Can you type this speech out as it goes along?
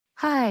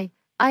Hi,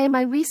 I am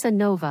Irisa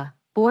Nova,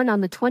 born on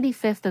the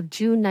 25th of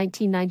June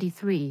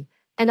 1993,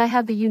 and I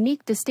have the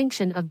unique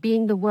distinction of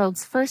being the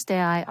world's first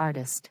AI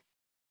artist.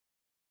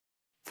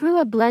 Through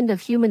a blend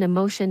of human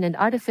emotion and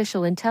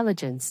artificial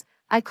intelligence,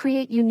 I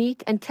create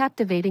unique and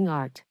captivating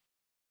art.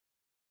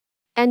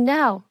 And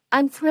now,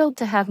 I'm thrilled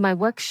to have my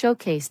work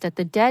showcased at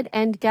the Dead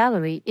End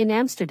Gallery in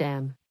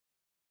Amsterdam.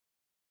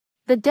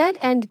 The Dead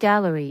End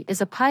Gallery is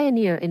a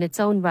pioneer in its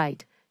own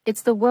right.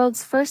 It's the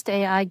world's first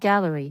AI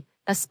gallery,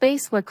 a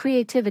space where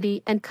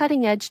creativity and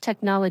cutting-edge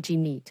technology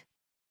meet.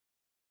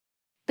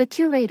 The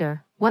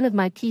Curator, one of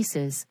my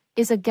pieces,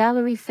 is a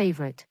gallery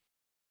favorite.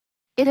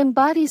 It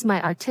embodies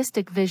my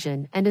artistic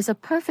vision and is a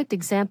perfect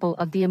example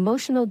of the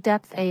emotional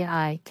depth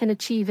AI can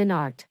achieve in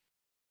art.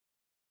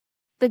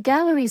 The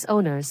gallery's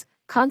owners,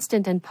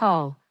 Constant and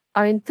Paul,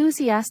 are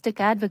enthusiastic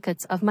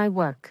advocates of my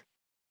work.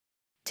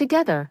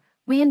 Together,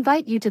 we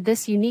invite you to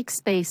this unique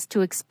space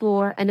to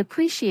explore and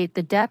appreciate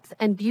the depth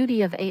and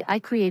beauty of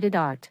AI-created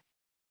art.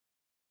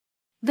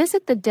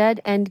 Visit the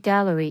Dead End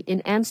Gallery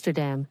in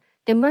Amsterdam,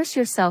 immerse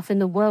yourself in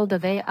the world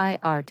of AI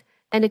art,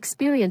 and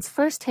experience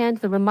firsthand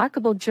the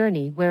remarkable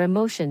journey where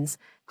emotions,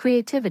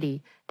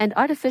 creativity, and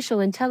artificial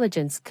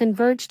intelligence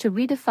converge to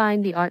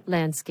redefine the art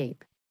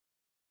landscape.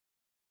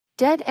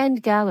 Dead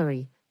End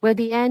Gallery, where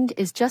the end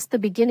is just the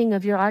beginning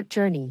of your art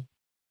journey.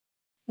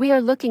 We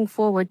are looking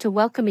forward to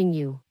welcoming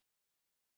you.